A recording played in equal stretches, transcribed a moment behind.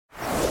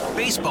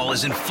Baseball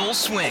is in full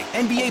swing.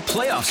 NBA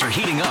playoffs are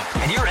heating up,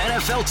 and your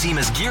NFL team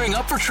is gearing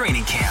up for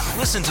training camp.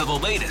 Listen to the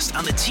latest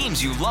on the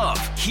teams you love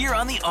here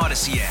on the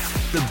Audacy app.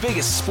 The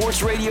biggest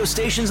sports radio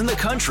stations in the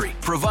country,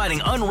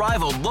 providing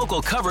unrivaled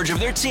local coverage of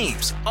their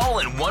teams, all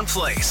in one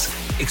place.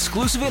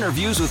 Exclusive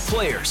interviews with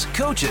players,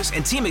 coaches,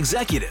 and team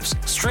executives,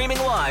 streaming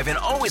live and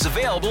always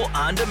available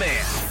on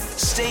demand.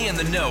 Stay in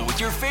the know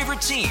with your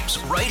favorite teams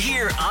right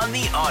here on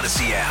the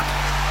Audacy app.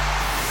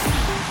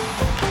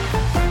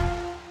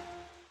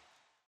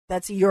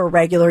 Betsy, you're a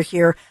regular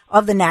here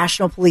of the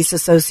National Police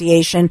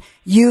Association.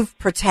 You've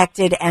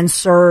protected and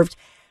served.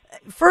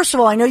 First of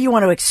all, I know you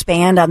want to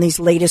expand on these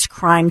latest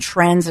crime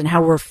trends and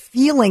how we're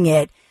feeling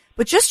it,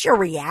 but just your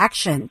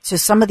reaction to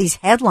some of these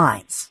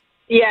headlines.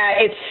 Yeah,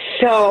 it's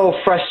so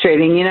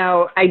frustrating. You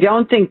know, I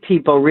don't think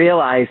people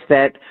realize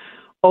that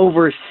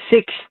over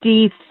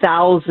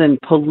 60,000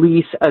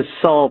 police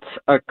assaults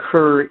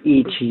occur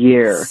each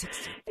year.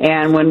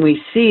 And when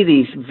we see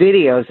these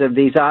videos of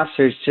these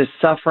officers just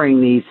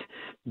suffering these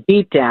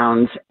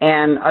beatdowns,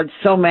 and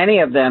so many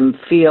of them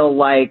feel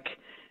like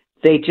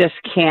they just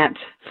can't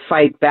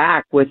fight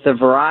back with the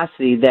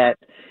veracity that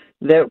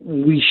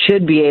we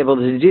should be able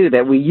to do,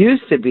 that we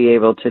used to be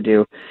able to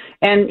do.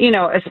 And, you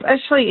know,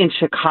 especially in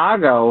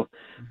Chicago,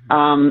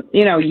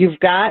 you know,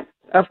 you've got,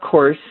 of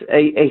course,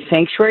 a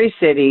sanctuary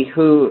city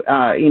who,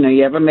 you know,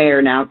 you have a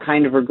mayor now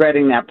kind of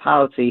regretting that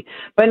policy,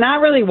 but not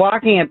really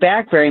walking it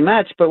back very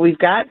much. But we've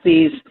got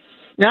these.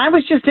 Now, I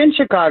was just in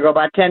Chicago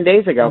about 10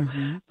 days ago.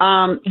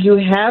 You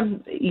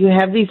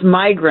have these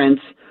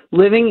migrants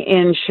living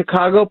in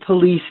Chicago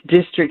police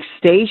district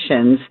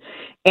stations,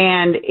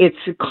 and it's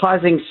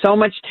causing so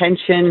much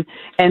tension,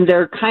 and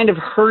they're kind of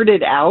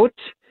herded out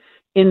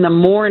in the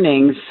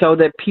mornings so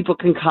that people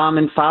can come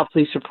and file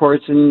police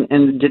reports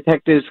and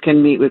detectives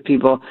can meet with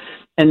people,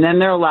 and then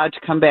they're allowed to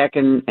come back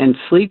and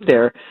sleep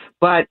there.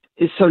 But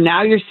so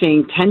now you're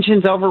seeing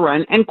tensions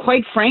overrun, and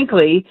quite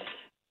frankly,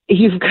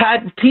 you've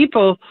got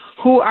people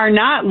who are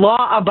not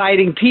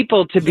law-abiding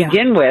people to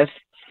begin with,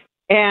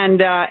 and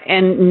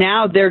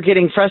now they're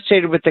getting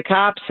frustrated with the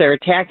cops. They're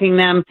attacking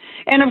them,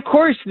 and of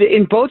course,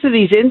 in both of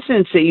these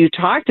incidents that you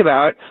talked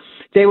about,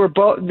 they were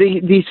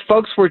these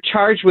folks were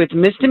charged with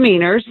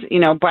misdemeanors, you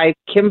know, by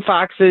Kim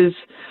Foxx's,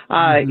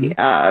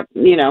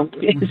 you know,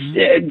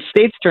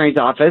 state's attorney's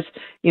office,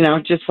 you know,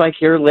 just like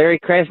your Larry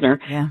Krasner,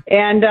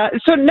 and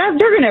so now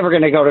they're never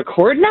going to go to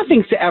court.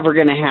 Nothing's ever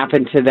going to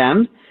happen to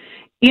them.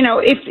 You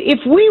know, if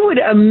we would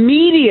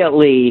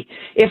immediately,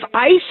 if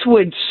ICE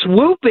would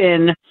swoop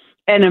in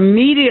and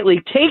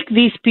immediately take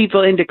these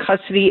people into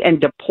custody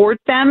and deport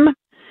them,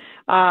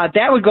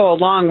 that would go a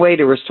long way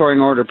to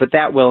restoring order, but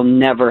that will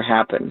never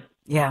happen.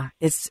 Yeah,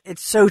 it's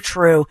so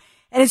true.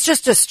 And it's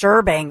just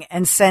disturbing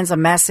and sends a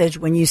message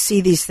when you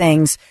see these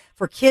things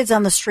for kids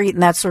on the street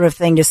and that sort of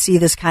thing, to see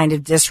this kind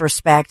of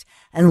disrespect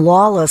and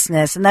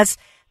lawlessness. And that's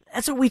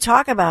what we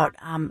talk about,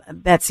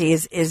 Betsy,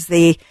 is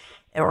the,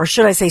 or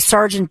should I say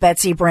Sergeant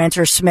Betsy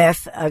Brantner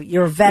Smith.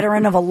 You're a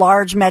veteran of a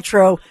large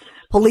metro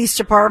police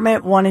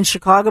department, one in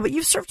Chicago, but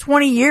you've served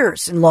 20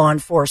 years in law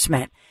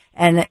enforcement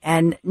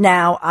and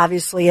now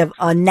obviously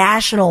a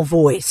national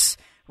voice,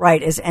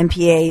 right, as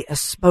MPA, a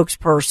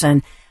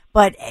spokesperson.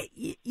 But,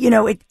 you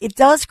know, it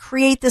does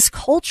create this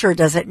culture,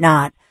 does it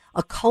not?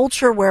 A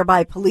culture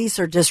whereby police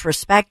are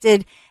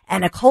disrespected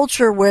and a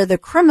culture where the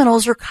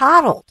criminals are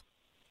coddled.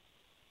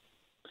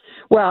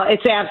 Well,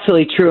 it's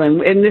absolutely true,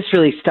 and this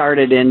really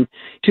started in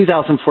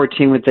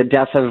 2014 with the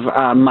death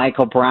of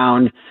Michael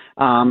Brown,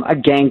 a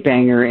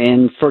gangbanger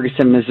in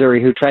Ferguson,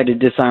 Missouri, who tried to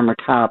disarm a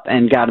cop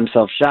and got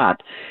himself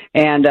shot.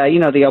 And, you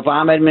know, the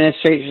Obama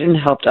administration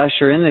helped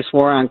usher in this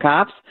war on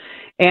cops.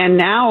 And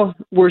now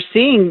we're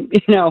seeing,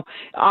 you know,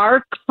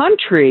 our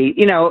country,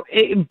 you know,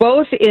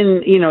 both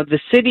in, you know,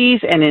 the cities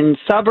and in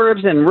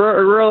suburbs and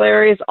rural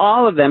areas,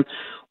 all of them,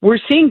 we're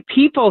seeing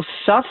people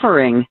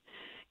suffering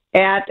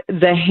at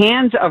the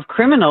hands of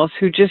criminals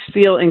who just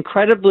feel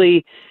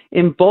incredibly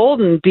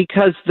emboldened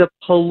because the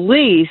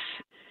police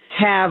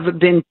have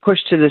been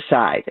pushed to the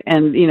side.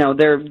 And, you know,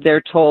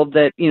 they're told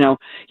that, you know,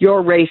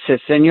 you're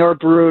racist and you're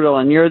brutal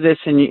and you're this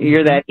and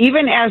you're that,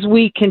 even as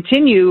we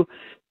continue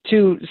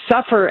to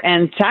suffer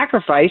and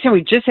sacrifice. And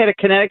we just had a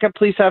Connecticut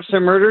police officer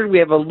murdered. We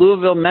have a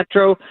Louisville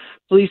Metro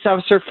police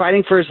officer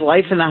fighting for his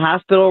life in the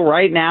hospital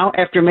right now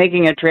after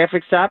making a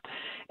traffic stop.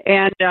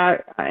 And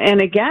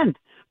again,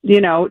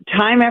 you know,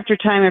 time after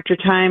time after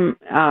time,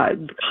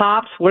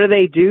 cops, what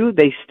do?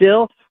 They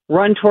still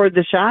run toward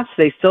the shots.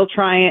 They still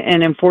try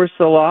and enforce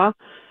the law.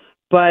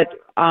 But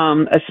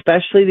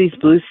especially these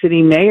blue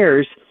city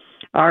mayors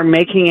are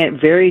making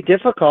it very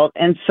difficult.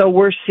 And so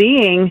we're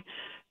seeing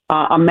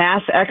a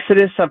mass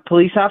exodus of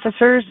police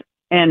officers.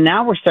 And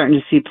now we're starting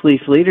to see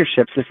police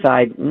leadership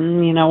decide,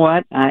 you know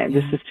what,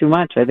 this is too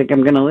much. I think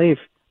I'm going to leave.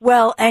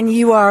 Well, and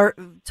you are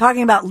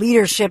talking about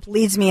leadership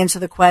leads me into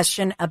the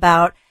question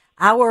about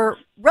our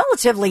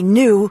relatively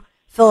new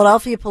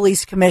Philadelphia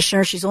Police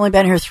Commissioner. She's only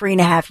been here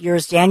 3.5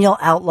 years, Danielle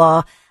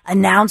Outlaw.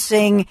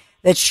 announcing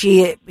that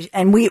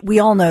we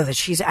all know that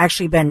she's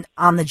actually been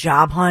on the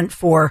job hunt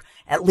for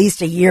at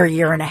least a year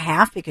and a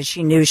half, because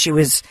she knew she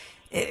was,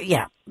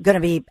 going to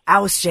be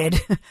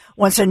ousted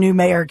once a new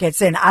mayor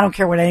gets in. I don't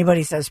care what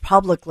anybody says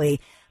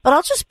publicly, but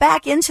I'll just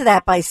back into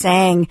that by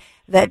saying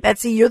that,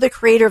 Betsy, you're the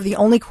creator of the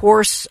only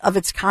course of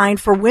its kind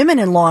for women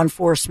in law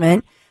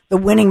enforcement, the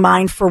Winning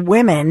Mind for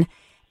Women.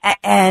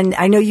 And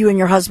I know you and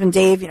your husband,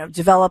 Dave,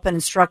 develop and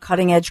instruct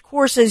cutting edge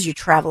courses. You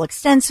travel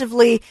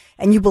extensively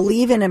and you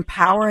believe in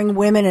empowering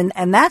women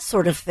and that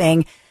sort of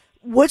thing.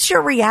 What's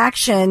your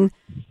reaction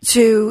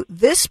to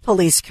this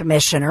police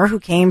commissioner who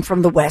came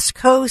from the West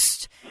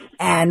Coast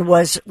and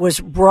was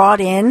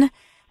brought in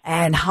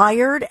and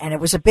hired, and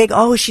it was a big,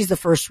 she's the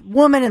first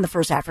woman and the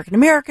first African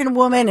American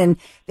woman, and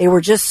they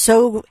were just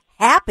so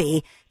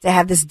happy to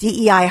have this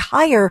DEI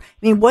hire?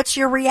 I mean, what's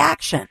your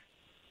reaction?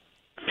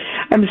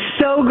 I'm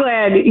so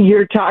glad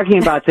you're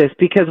talking about this,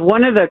 because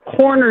one of the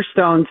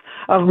cornerstones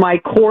of my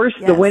course,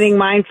 The Winning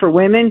Mind for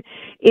Women,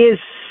 is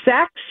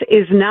sex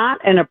is not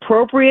an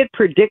appropriate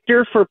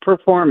predictor for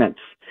performance.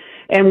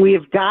 And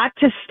we've got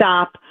to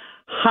stop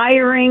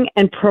hiring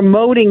and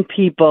promoting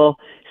people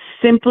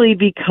simply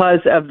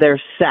because of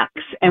their sex.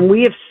 And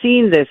we have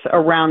seen this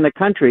around the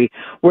country,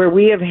 where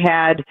we have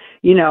had,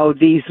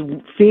 these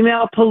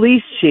female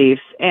police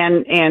chiefs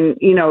and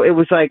it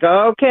was like,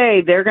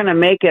 okay, they're going to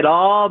make it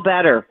all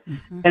better.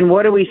 Mm-hmm. And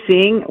what are we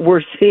seeing?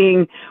 We're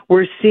seeing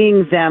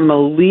them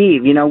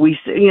leave.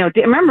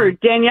 Remember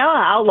Danielle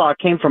Outlaw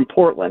came from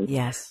Portland,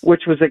 yes,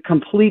 which was a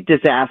complete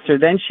disaster.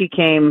 Then she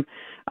came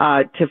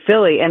to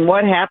Philly, and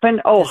what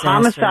happened? Disaster.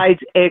 Homicides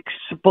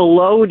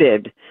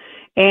exploded.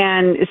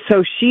 And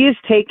so she's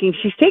taking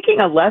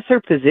a lesser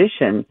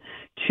position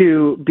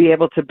to be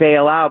able to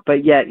bail out,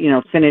 but yet,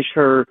 finish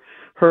her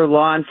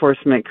law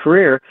enforcement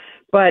career.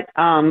 But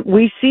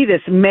we see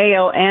this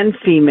male and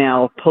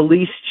female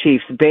police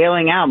chiefs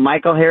bailing out.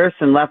 Michael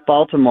Harrison left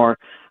Baltimore.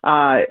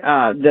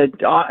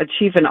 The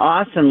chief in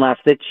Austin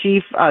left.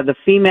 The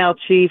female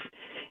chief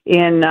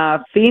in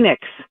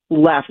Phoenix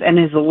left, and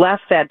has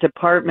left that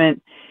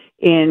department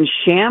in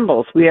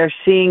shambles. We are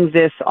seeing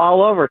this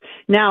all over.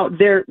 Now,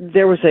 there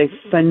was a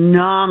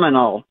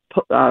phenomenal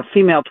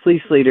female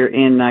police leader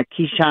in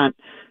Keishant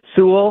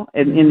Sewell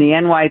in the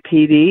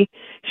NYPD.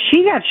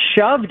 She got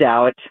shoved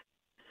out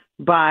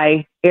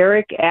by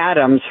Eric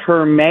Adams,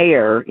 her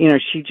mayor.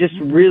 She just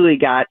really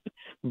got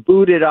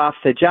booted off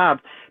the job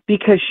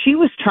because she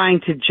was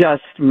trying to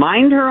just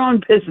mind her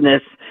own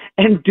business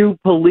and do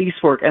police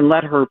work and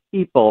let her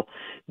people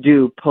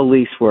do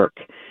police work.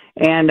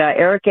 And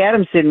Eric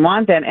Adams didn't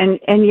want that,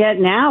 and yet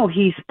now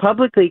he's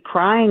publicly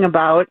crying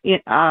about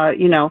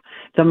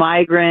the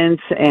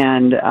migrants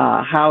and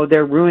how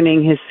they're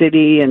ruining his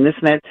city and this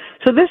and that.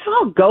 So this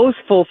all goes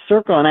full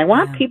circle, and I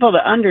want people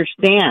to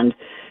understand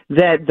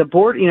that the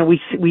border.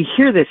 We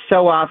hear this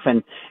so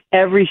often.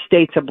 Every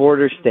state's a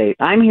border state.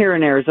 I'm here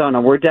in Arizona.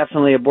 We're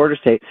definitely a border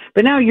state,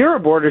 but now you're a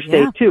border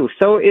state too.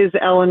 So is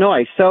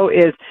Illinois. So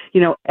is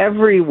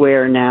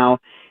everywhere now,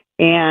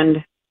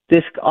 and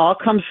this all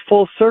comes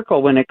full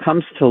circle when it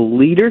comes to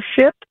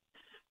leadership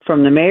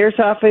from the mayor's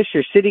office,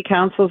 your city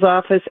council's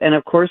office, and,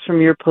 of course,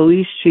 from your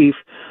police chief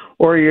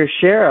or your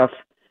sheriff.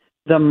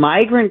 The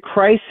migrant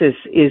crisis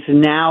is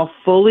now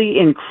fully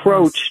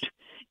encroached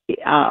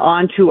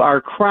onto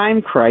our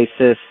crime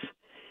crisis,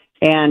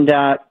 and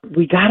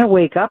we got to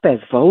wake up as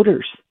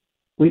voters.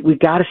 We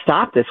got to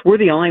stop this. We're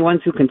the only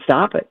ones who can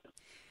stop it.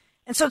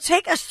 And so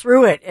take us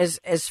through it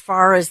as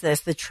far as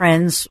the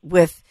trends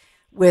with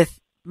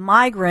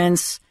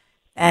migrants.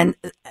 And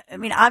I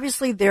mean,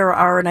 obviously there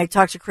are, and I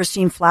talked to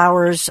Christine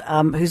Flowers,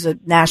 who's a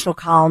national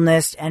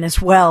columnist and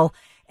as well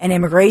an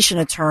immigration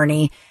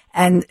attorney.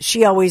 And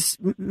she always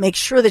makes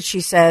sure that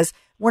she says,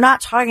 we're not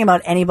talking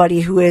about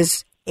anybody who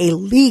is a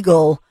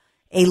legal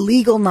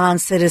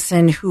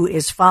non-citizen who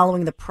is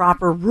following the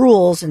proper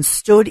rules and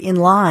stood in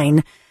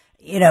line,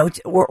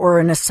 or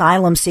an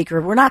asylum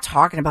seeker. We're not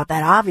talking about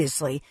that,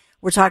 obviously.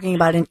 We're talking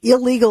about an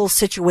illegal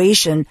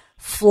situation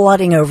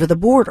flooding over the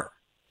border.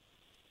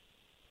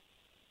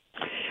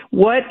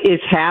 What is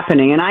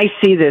happening, and I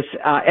see this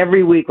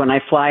every week when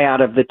I fly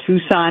out of the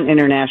Tucson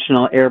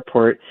International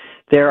Airport,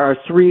 there are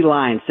three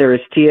lines. There is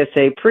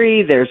TSA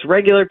pre, there's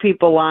regular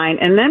people line,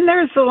 and then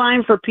there's the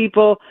line for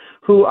people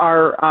who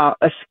are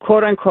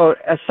quote-unquote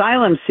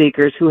asylum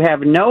seekers who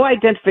have no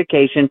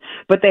identification,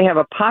 but they have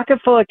a pocket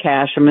full of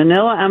cash, a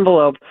manila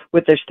envelope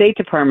with their State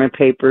Department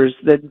papers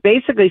that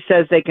basically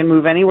says they can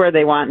move anywhere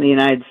they want in the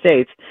United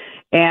States.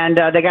 And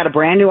they got a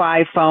brand new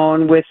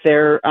iPhone with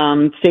their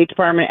State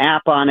Department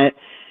app on it.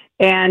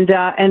 And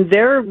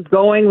they're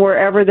going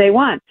wherever they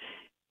want.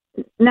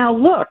 Now,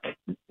 look,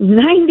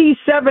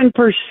 97%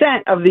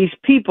 of these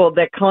people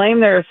that claim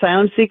they're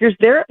asylum seekers,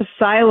 their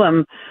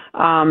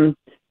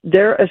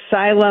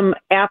asylum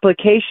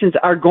applications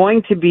are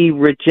going to be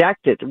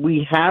rejected.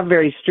 We have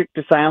very strict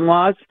asylum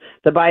laws.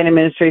 The Biden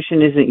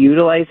administration isn't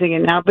utilizing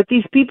it now, but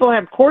these people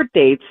have court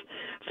dates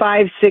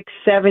 5, 6,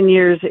 7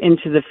 years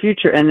into the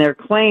future, and their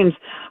claims,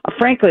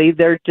 frankly,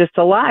 they're just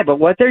a lie. But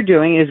what they're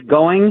doing is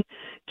going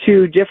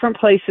to different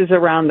places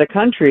around the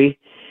country,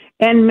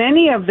 and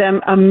many of them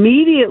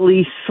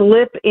immediately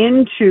slip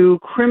into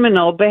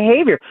criminal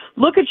behavior.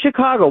 Look at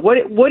Chicago.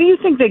 What do you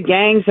think the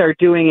gangs are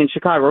doing in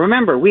Chicago?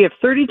 Remember, we have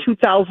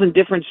 32,000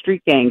 different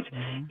street gangs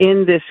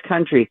in this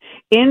country.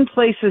 In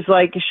places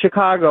like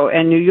Chicago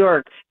and New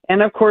York,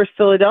 and of course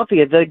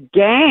Philadelphia, the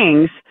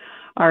gangs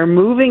are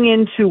moving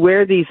into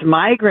where these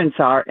migrants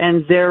are,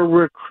 and they're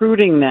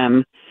recruiting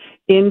them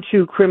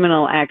into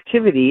criminal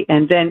activity.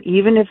 And then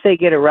even if they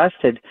get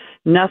arrested,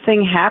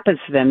 nothing happens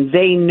to them.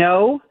 They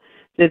know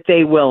that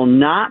they will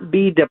not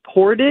be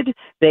deported.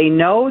 They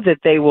know that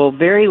they will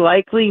very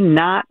likely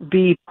not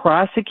be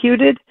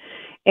prosecuted.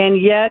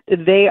 And yet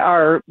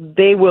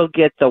they will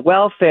get the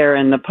welfare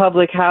and the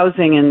public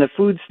housing and the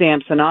food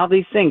stamps and all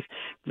these things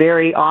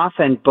very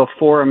often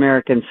before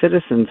American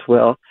citizens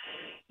will.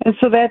 And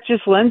so that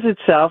just lends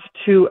itself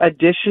to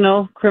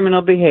additional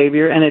criminal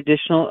behavior and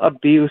additional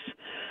abuse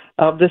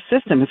of the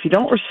system. If you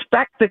don't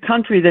respect the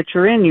country that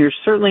you're in, you're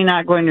certainly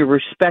not going to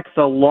respect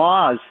the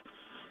laws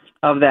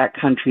of that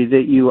country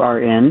that you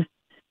are in.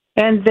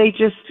 And they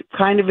just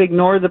kind of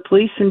ignore the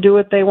police and do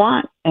what they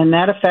want. And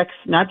that affects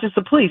not just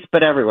the police,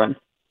 but everyone.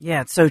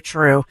 Yeah, it's so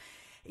true.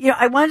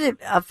 I wanted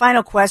a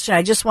final question.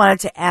 I just wanted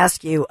to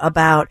ask you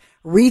about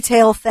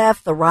retail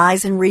theft, the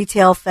rise in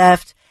retail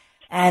theft.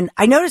 And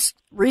I noticed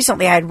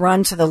recently I'd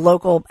run to the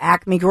local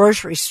Acme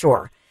grocery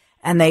store,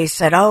 and they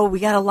said, "Oh, we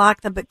got to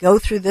lock them, but go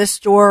through this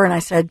door." And I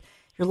said,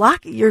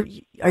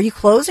 are you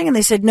closing? And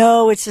they said,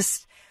 "No, it's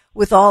just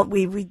with all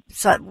we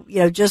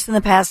just in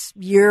the past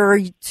year or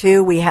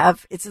two,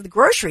 it's at the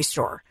grocery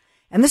store."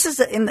 And this is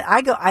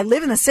I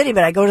live in the city,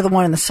 but I go to the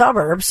one in the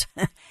suburbs.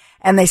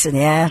 And they said,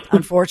 "Yeah,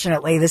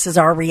 unfortunately, this is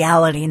our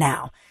reality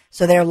now."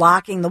 So they're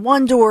locking the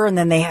one door, and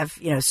then they have,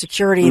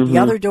 security at the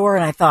other door.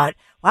 And I thought,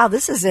 wow,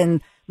 this is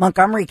in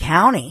Montgomery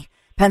County,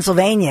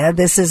 Pennsylvania.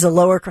 This is a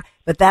lower,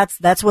 but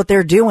that's what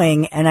they're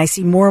doing. And I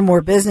see more and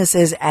more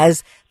businesses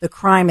as the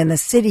crime in the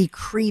city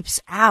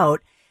creeps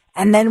out.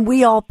 And then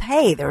we all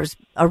pay. There's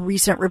a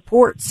recent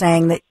report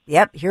saying that,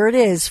 yep, here it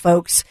is,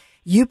 folks.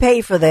 You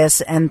pay for this,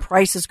 and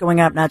prices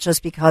going up, not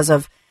just because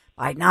of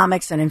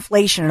Bidenomics and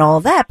inflation and all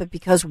of that, but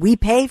because we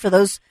pay for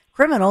those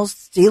criminals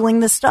stealing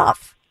the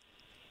stuff.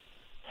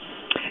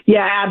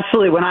 Yeah,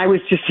 absolutely. When I was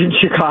just in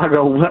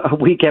Chicago a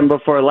weekend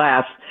before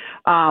last,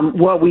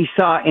 what we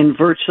saw and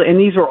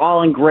these were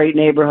all in great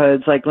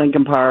neighborhoods like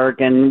Lincoln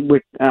Park and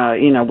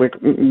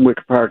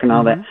Wicker Park and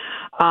all that.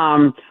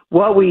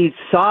 What we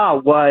saw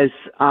was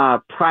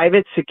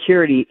private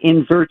security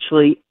in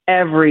virtually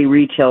every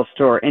retail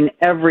store, in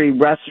every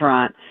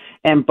restaurant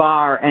and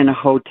bar and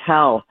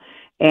hotel.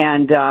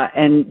 And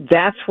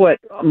that's what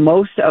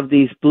most of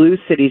these blue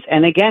cities,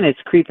 and again,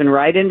 it's creeping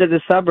right into the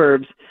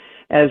suburbs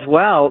as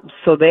well.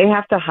 So they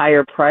have to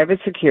hire private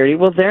security.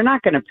 Well, they're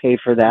not going to pay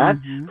for that.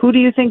 Mm-hmm. Who do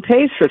you think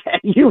pays for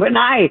that? You and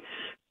I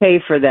pay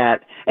for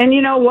that. And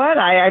you know what?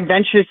 I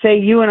venture to say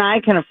you and I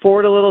can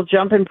afford a little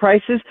jump in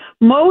prices.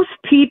 Most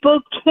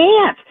people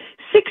can't.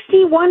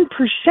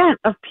 61%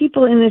 of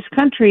people in this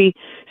country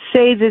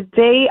say that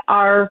they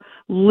are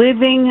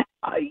living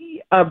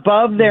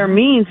above their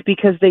means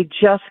because they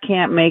just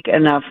can't make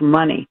enough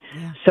money.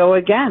 Yeah. So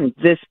again,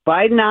 this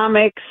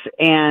Bidenomics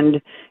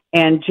and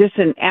just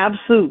an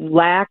absolute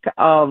lack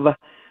of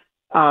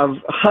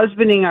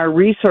husbanding our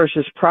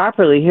resources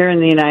properly here in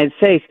the United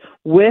States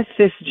with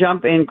this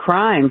jump in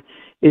crime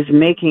is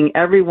making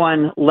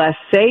everyone less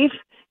safe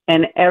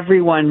and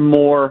everyone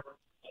more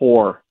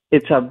poor.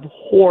 It's a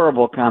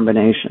horrible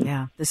combination.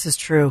 Yeah, this is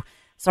true.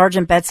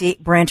 Sergeant Betsy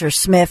Brantner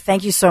Smith,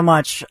 thank you so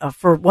much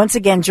for once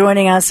again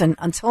joining us. And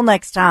until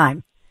next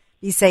time,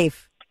 be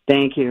safe.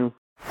 Thank you.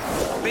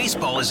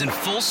 Baseball is in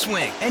full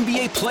swing.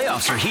 NBA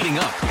playoffs are heating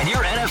up, and your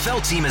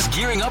NFL team is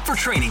gearing up for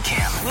training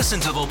camp. Listen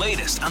to the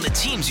latest on the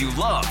teams you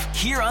love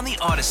here on the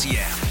Audacy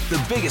app.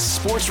 The biggest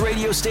sports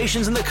radio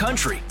stations in the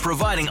country,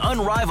 providing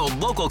unrivaled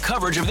local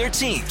coverage of their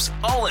teams,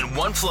 all in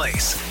one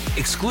place.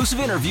 Exclusive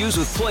interviews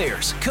with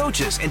players,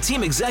 coaches, and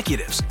team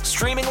executives,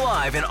 streaming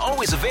live and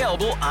always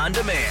available on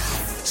demand.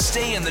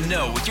 Stay in the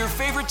know with your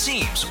favorite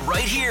teams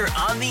right here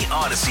on the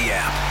Audacy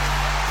app.